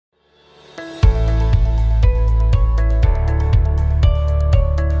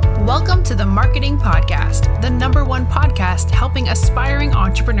the Marketing Podcast, the #1 podcast helping aspiring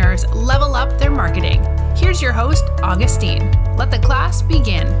entrepreneurs level up their marketing. Here's your host, Augustine. Let the class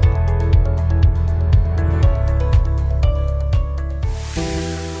begin.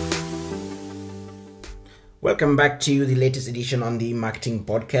 Welcome back to the latest edition on the Marketing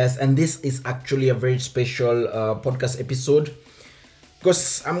Podcast, and this is actually a very special podcast episode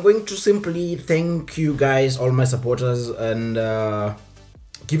because I'm going to simply thank you guys, all my supporters, and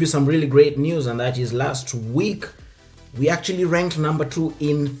give you some really great news. And that is, last week we actually ranked number 2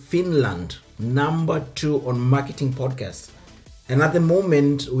 in Finland, number 2 on Marketing Podcast, and at the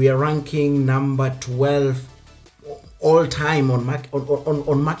moment we are ranking number 12 all time on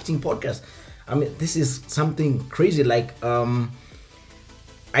Marketing Podcast. I mean, this is something crazy.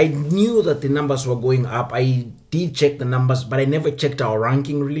 I knew that the numbers were going up. I did check the numbers, but I never checked our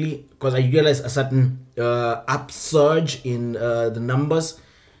ranking really, because I realized a certain upsurge in the numbers,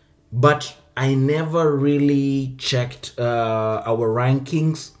 but I never really checked our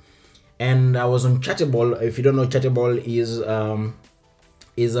rankings. And I was on Chartable. If you don't know, Chartable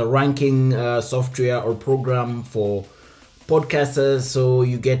is a ranking software or program for podcasters. So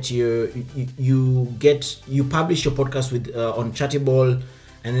you publish your podcast with on Chartable,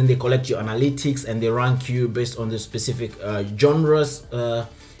 and then they collect your analytics and they rank you based on the specific genres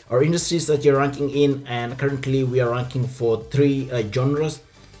or industries that you're ranking in. And currently we are ranking for 3 genres,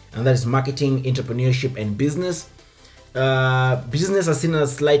 and that is marketing, entrepreneurship, and business. Business has seen a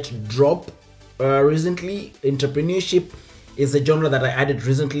slight drop recently. Entrepreneurship is a genre that I added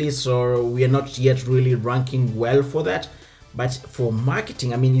recently, so we are not yet really ranking well for that. But for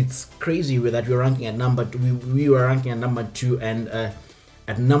marketing, I mean, it's crazy that we're ranking at number 2. We were ranking at number 2 and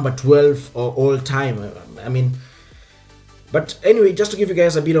at number 12 all time. I mean, but anyway, just to give you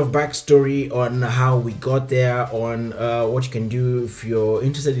guys a bit of backstory on how we got there, on what you can do if you're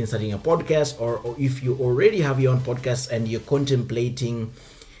interested in starting a podcast, or if you already have your own podcast and you're contemplating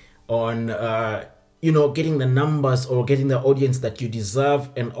on, getting the numbers or getting the audience that you deserve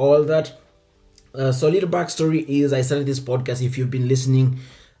and all that. So a little backstory is, I started this podcast. If you've been listening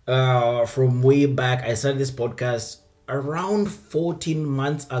from way back, I started this podcast around 14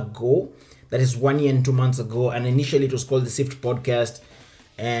 months ago. That is 1 year and 2 months ago. And initially it was called the Sift Podcast.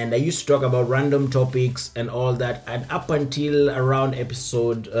 And I used to talk about random topics and all that. And up until around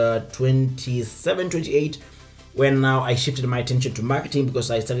episode 27, 28, when now I shifted my attention to marketing, because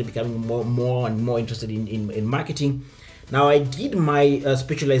I started becoming more and more interested in marketing. Now, I did my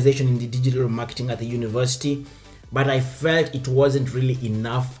specialization in the digital marketing at the university, but I felt it wasn't really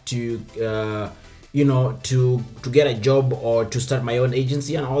enough to get a job or to start my own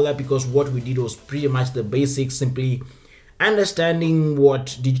agency and all that, because what we did was pretty much the basics, simply understanding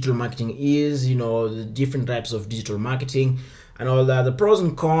what digital marketing is, the different types of digital marketing and all that, the pros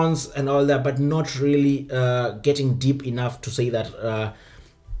and cons and all that, but not really getting deep enough to say that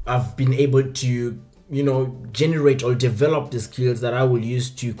I've been able to generate or develop the skills that I will use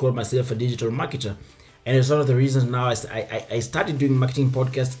to call myself a digital marketer. And it's one of the reasons now I started doing Marketing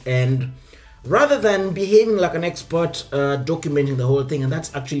Podcast, and rather than behaving like an expert, documenting the whole thing. And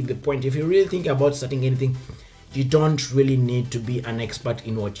that's actually the point. If you really think about starting anything, you don't really need to be an expert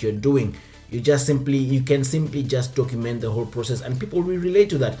in what you're doing. You can simply just document the whole process, and people will relate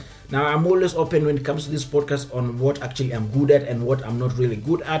to that. Now, I'm always open when it comes to this podcast on what actually I'm good at and what I'm not really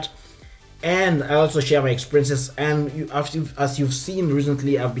good at. And I also share my experiences. And as you've seen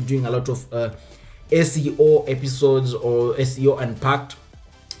recently, I've been doing a lot of SEO episodes, or SEO Unpacked,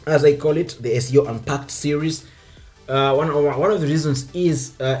 as I call it, the SEO Unpacked series. One of the reasons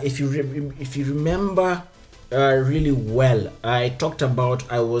is, if you remember really well, I talked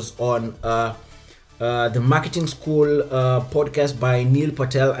about, I was on the Marketing School podcast by Neil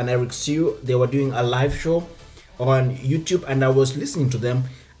Patel and Eric Siu. They were doing a live show on YouTube, and I was listening to them.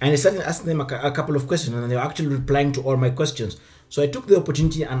 And I started asking them a couple of questions, and they were actually replying to all my questions. So I took the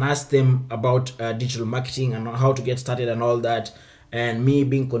opportunity and asked them about digital marketing and how to get started and all that. And me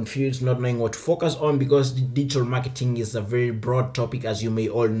being confused, not knowing what to focus on, because digital marketing is a very broad topic, as you may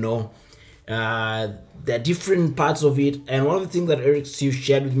all know. There are different parts of it. And one of the things that Eric Siu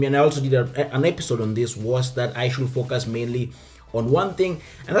shared with me, and I also did an episode on this, was that I should focus mainly on one thing.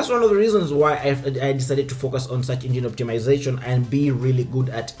 And that's one of the reasons why I decided to focus on search engine optimization and be really good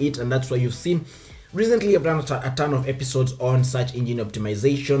at it. And that's why you've seen recently I've done a ton of episodes on search engine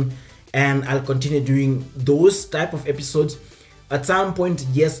optimization, and I'll continue doing those type of episodes. At some point,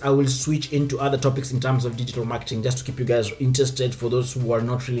 yes, I will switch into other topics in terms of digital marketing, just to keep you guys interested, for those who are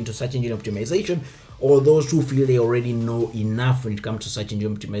not really into search engine optimization, or those who feel they already know enough when it comes to search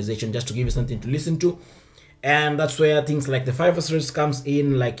engine optimization, just to give you something to listen to. And that's where things like the Fiverr series comes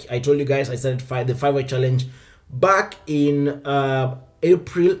in. Like I told you guys, I started the Fiverr challenge back in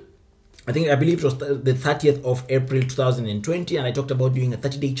April. I believe it was the 30th of April 2020, and I talked about doing a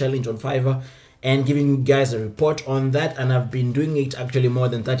 30-day challenge on Fiverr and giving you guys a report on that. And I've been doing it actually more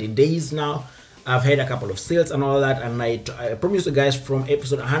than 30 days now. I've had a couple of sales and all that, and I promise you guys from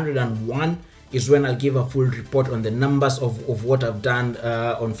episode 101 is when I'll give a full report on the numbers of what I've done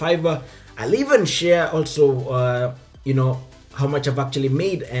on Fiverr. I'll even share also, how much I've actually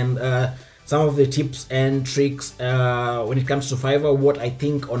made and some of the tips and tricks when it comes to Fiverr, what I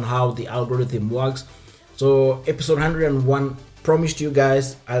think on how the algorithm works. So episode 101, promised you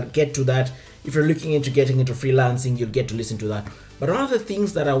guys, I'll get to that. If you're looking into getting into freelancing, you'll get to listen to that. But one of the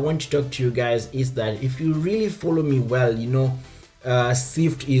things that I want to talk to you guys is that if you really follow me well,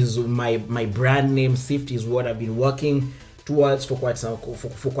 Sift is my brand name. Sift is what I've been working towards for quite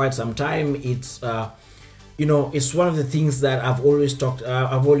some time. It's it's one of the things that I've always talked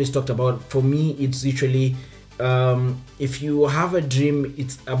about. For me, it's literally if you have a dream,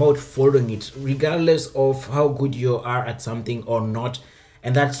 it's about following it, regardless of how good you are at something or not.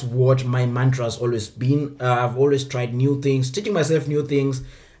 And that's what my mantra has always been. I've always tried new things, teaching myself new things,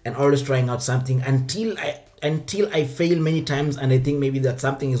 and always trying out something until I fail many times, and I think maybe that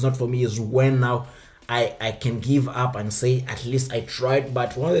something is not for me, is when now I can give up and say at least I tried.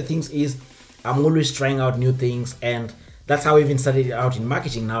 But one of the things is I'm always trying out new things, and that's how I even started out in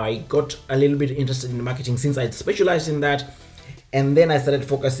marketing. Now I got a little bit interested in marketing since I specialized in that, and then I started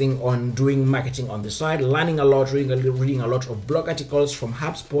focusing on doing marketing on the side, learning a lot, reading a lot of blog articles from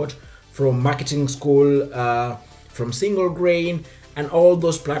HubSpot, from Marketing School, from Single Grain, and all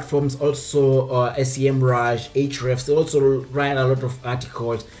those platforms. Also SEMrush, Ahrefs. They also write a lot of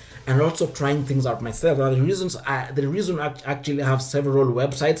articles, and also trying things out myself. Now the reason I actually have several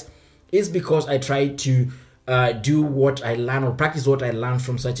websites is because I try to do what I learn or practice what I learned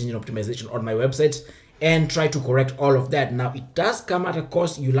from search engine optimization on my websites, and try to correct all of that. Now it does come at a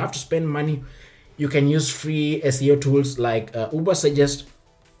cost. You'll have to spend money. You can use free SEO tools like Ubersuggest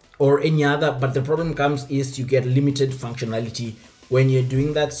or any other, but the problem comes is you get limited functionality when you're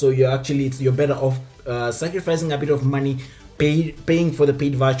doing that. So you're better off sacrificing a bit of money, paying for the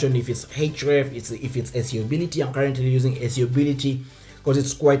paid version. If it's Href, if it's SEObility. I'm currently using SEObility because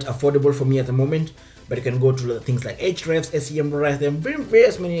it's quite affordable for me at the moment. But you can go to things like Ahrefs, SEMrush. There are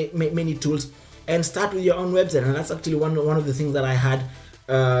various many tools, and start with your own website. And that's actually one of the things that I had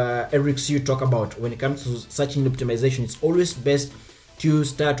Eric Siu talk about when it comes to search engine optimization. It's always best to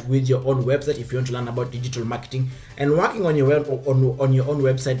start with your own website if you want to learn about digital marketing and working on your on your own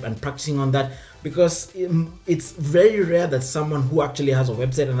website and practicing on that, because it's very rare that someone who actually has a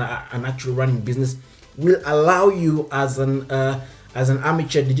website and actually running business will allow you as an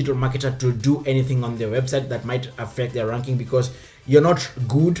amateur digital marketer to do anything on their website that might affect their ranking, because you're not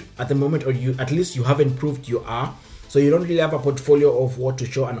good at the moment, or at least you haven't proved you are. So you don't really have a portfolio of what to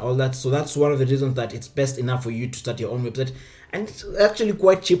show and all that. So that's one of the reasons that it's best enough for you to start your own website. And it's actually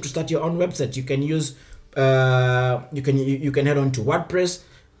quite cheap to start your own website. You can use you can head on to WordPress,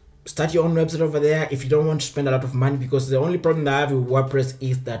 start your own website over there if you don't want to spend a lot of money, because the only problem that I have with WordPress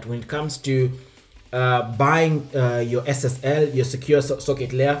is that when it comes to buying your SSL, your secure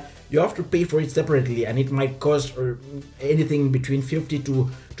socket layer, you have to pay for it separately, and it might cost anything between $50 to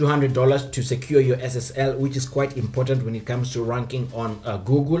 $200 to secure your SSL, which is quite important when it comes to ranking on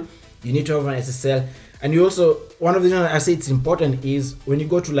Google. You need to have an SSL. And you also, one of the reasons I say it's important is when you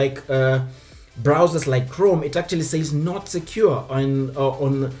go to like browsers like Chrome, it actually says not secure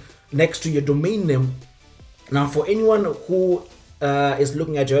on next to your domain name. Now, for anyone who is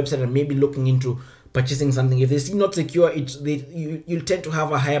looking at your website and maybe looking into purchasing something, if they see not secure, you'll tend to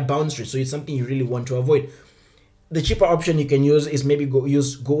have a higher bounce rate, so it's something you really want to avoid. The cheaper option you can use is maybe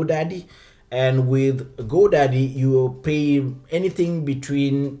use GoDaddy, and with GoDaddy you pay anything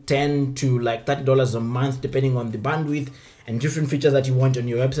between $10 to like $30 a month, depending on the bandwidth and different features that you want on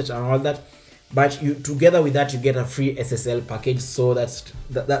your website and all that. But together with that you get a free SSL package, so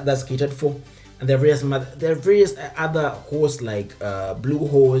that's catered for. And there are various other hosts like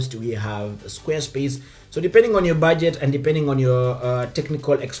Bluehost. We have Squarespace. So depending on your budget and depending on your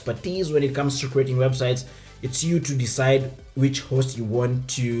technical expertise when it comes to creating websites, it's you to decide which host you want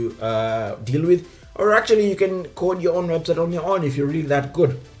to deal with. Or actually, you can code your own website on your own if you're really that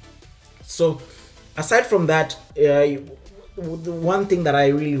good. So aside from that, the one thing that I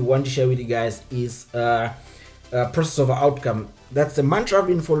really want to share with you guys is process over outcome. That's the mantra I've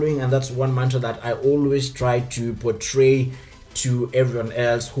been following, and that's one mantra that I always try to portray to everyone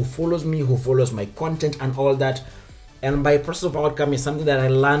else who follows me, who follows my content and all that. And by process of outcome is something that I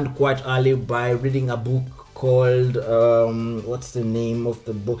learned quite early by reading a book called what's the name of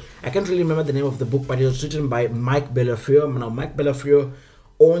the book? I can't really remember the name of the book, but it was written by Mike Bellafiore. Now, Mike Bellafiore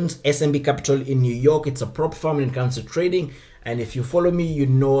owns SMB Capital in New York. It's a prop firm when it comes to trading. And if you follow me, you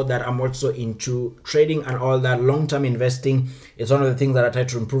know that I'm also into trading and all that. Long-term investing is one of the things that I try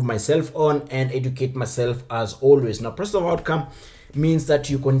to improve myself on and educate myself as always. Now, positive outcome means that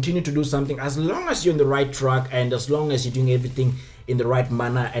you continue to do something as long as you're on the right track and as long as you're doing everything in the right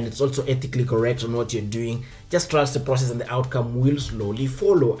manner and it's also ethically correct on what you're doing. Just trust the process and the outcome will slowly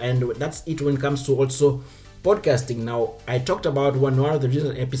follow. And that's it when it comes to also podcasting. Now, I talked about one of the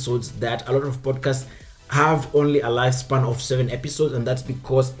recent episodes that a lot of podcasts have only a lifespan of 7 episodes, and that's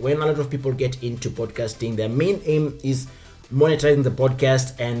because when a lot of people get into podcasting, their main aim is monetizing the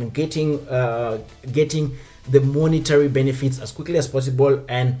podcast and getting the monetary benefits as quickly as possible.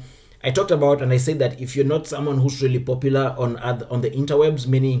 And I talked about and I said that if you're not someone who's really popular on the interwebs,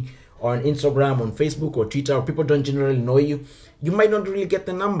 meaning on Instagram, on Facebook or Twitter, or people don't generally know you, you might not really get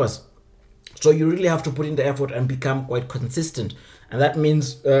the numbers. So you really have to put in the effort and become quite consistent. And that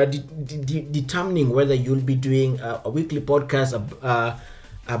means determining whether you'll be doing a weekly podcast,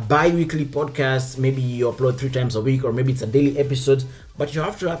 a bi-weekly podcast, maybe you upload 3 times a week, or maybe it's a daily episode, but you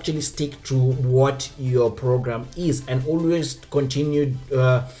have to actually stick to what your program is and always continue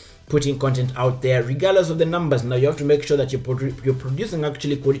putting content out there regardless of the numbers. Now you have to make sure that you're producing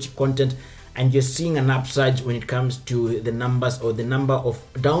actually quality content and you're seeing an upside when it comes to the numbers or the number of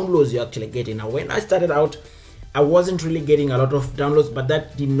downloads you're actually getting. Now, when I started out, I wasn't really getting a lot of downloads, but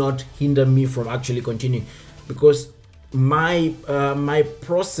that did not hinder me from actually continuing, because my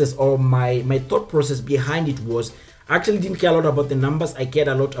process or my thought process behind it was I actually didn't care a lot about the numbers. I cared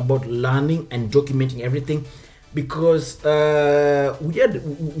a lot about learning and documenting everything, because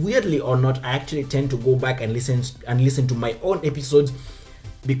weirdly or not, I actually tend to go back and listen to my own episodes,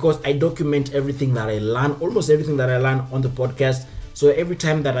 because I document everything that I learn, almost everything that I learn on the podcast. So every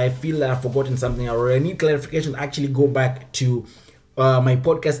time that I feel that I've forgotten something or I need clarification, I actually go back to my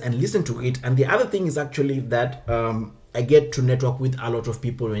podcast and listen to it. And the other thing is actually that I get to network with a lot of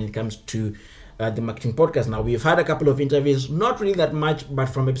people when it comes to the marketing podcast. Now, we've had a couple of interviews, not really that much, but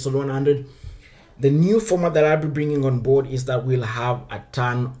from episode 100. The new format that I'll be bringing on board is that we'll have a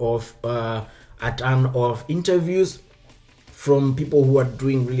ton of interviews from people who are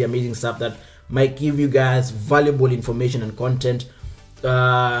doing really amazing stuff that might give you guys valuable information and content,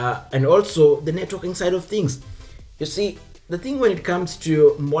 and also the networking side of things. You see, the thing when it comes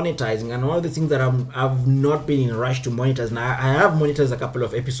to monetizing, and all the things that I've not been in a rush to monetize. Now, I have monetized a couple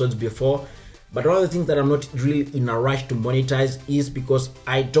of episodes before, but one of the things that I'm not really in a rush to monetize is because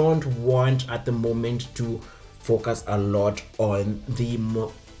I don't want at the moment to focus a lot on the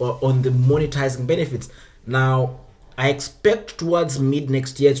monetizing benefits. Now, I expect towards mid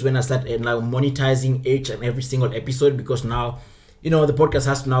next year is when I start now monetizing each and every single episode, because now, the podcast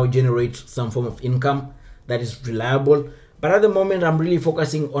has to now generate some form of income that is reliable. But at the moment, I'm really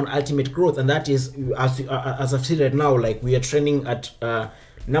focusing on ultimate growth, and that is, as I've said right now, like we are trending at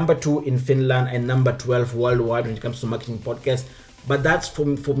number 2 in Finland and number 12 worldwide when it comes to marketing podcasts. But that's for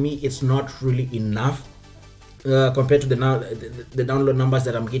me, it's not really enough compared to the download numbers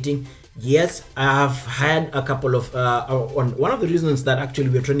that I'm getting. Yes, I have had a couple of one of the reasons that actually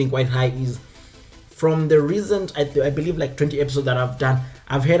we're trending quite high is from the recent, I believe like 20 episodes that I've done.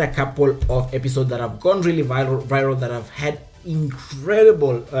 I've had a couple of episodes that have gone really viral that have had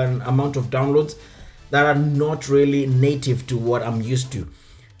incredible amount of downloads that are not really native to what I'm used to.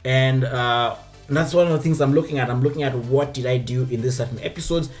 And that's one of the things I'm looking at. I'm looking at what did I do in these certain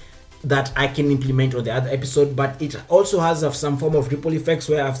episodes that I can implement on the other episode, but it also has some form of ripple effects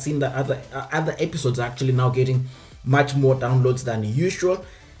where I've seen that other episodes are actually now getting much more downloads than usual,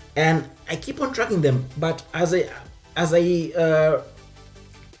 and I keep on tracking them. But as I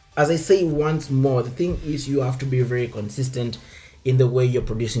say once more, the thing is you have to be very consistent in the way you're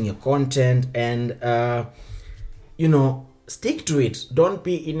producing your content, and stick to it. Don't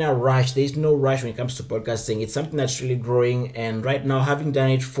be in a rush. There's no rush when it comes to podcasting. It's something that's really growing, and right now, having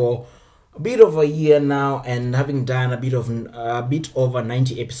done it for a bit of a year now, and having done a bit over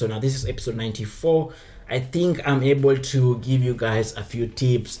 90 episodes now, this is episode 94. I think I'm able to give you guys a few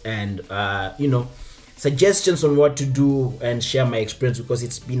tips and suggestions on what to do and share my experience, because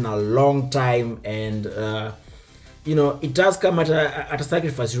it's been a long time, and it does come at a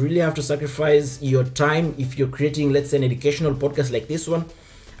sacrifice. You really have to sacrifice your time if you're creating, let's say, an educational podcast like this one.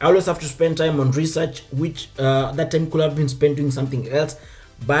 I always have to spend time on research, which that time could have been spent doing something else.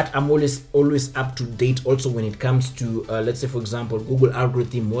 But I'm always up to date also when it comes to, let's say, for example, Google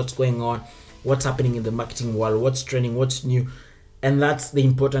algorithm, what's going on, what's happening in the marketing world, what's trending, what's new. And that's the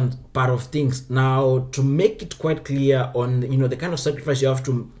important part of things. Now, to make it quite clear on, the kind of sacrifice you have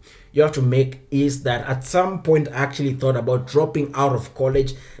to make is that at some point I actually thought about dropping out of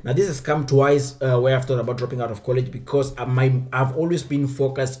college. Now, this has come twice where I've thought about dropping out of college, because I've always been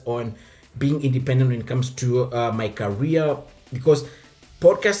focused on being independent when it comes to my career, because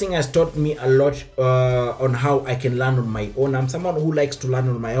podcasting has taught me a lot on how I can learn on my own. I'm someone who likes to learn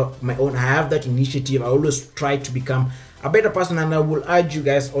on my own. I have that initiative. I always try to become a better person, and I will urge you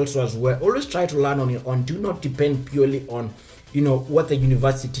guys also as well. Always try to learn on your own. Do not depend purely on what the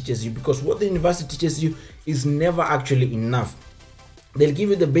university teaches you, because what the university teaches you is never actually enough. They'll give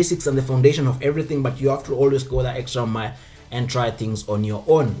you the basics and the foundation of everything, but you have to always go that extra mile and try things on your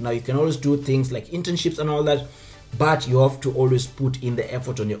own. Now, you can always do things like internships and all that, but you have to always put in the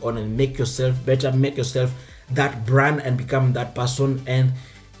effort on your own and make yourself better, make yourself that brand and become that person. And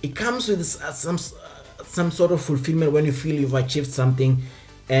it comes with some sort of fulfillment when you feel you've achieved something.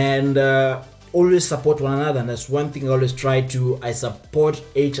 And always support one another. And that's one thing I always try to. I support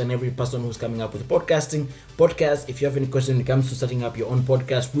each and every person who's coming up with a podcast. If you have any question when it comes to setting up your own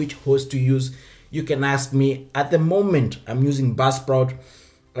podcast, which host to use, you can ask me. At the moment, I'm using Buzzsprout.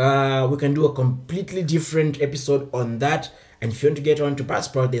 We can do a completely different episode on that. And if you want to get onto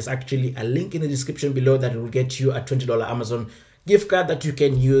Buzzsprout, there's actually a link in the description below that will get you a $20 Amazon gift card that you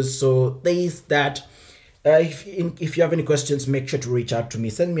can use. So there is that. If you have any questions, make sure to reach out to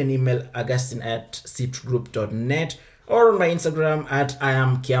me. Send me an email, augustine@siftgroup.net, or on my Instagram at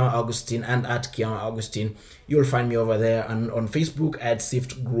 @IamKiama_Augustine and @KiamaAugustine. You'll find me over there, and on Facebook at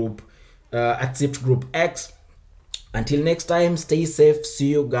Sift Group, at Sift Group X. Until next time, stay safe. See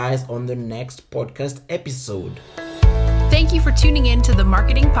you guys on the next podcast episode. Thank you for tuning in to the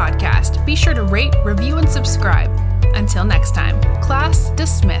Marketing Podcast. Be sure to rate, review, and subscribe. Until next time, class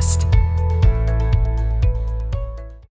dismissed.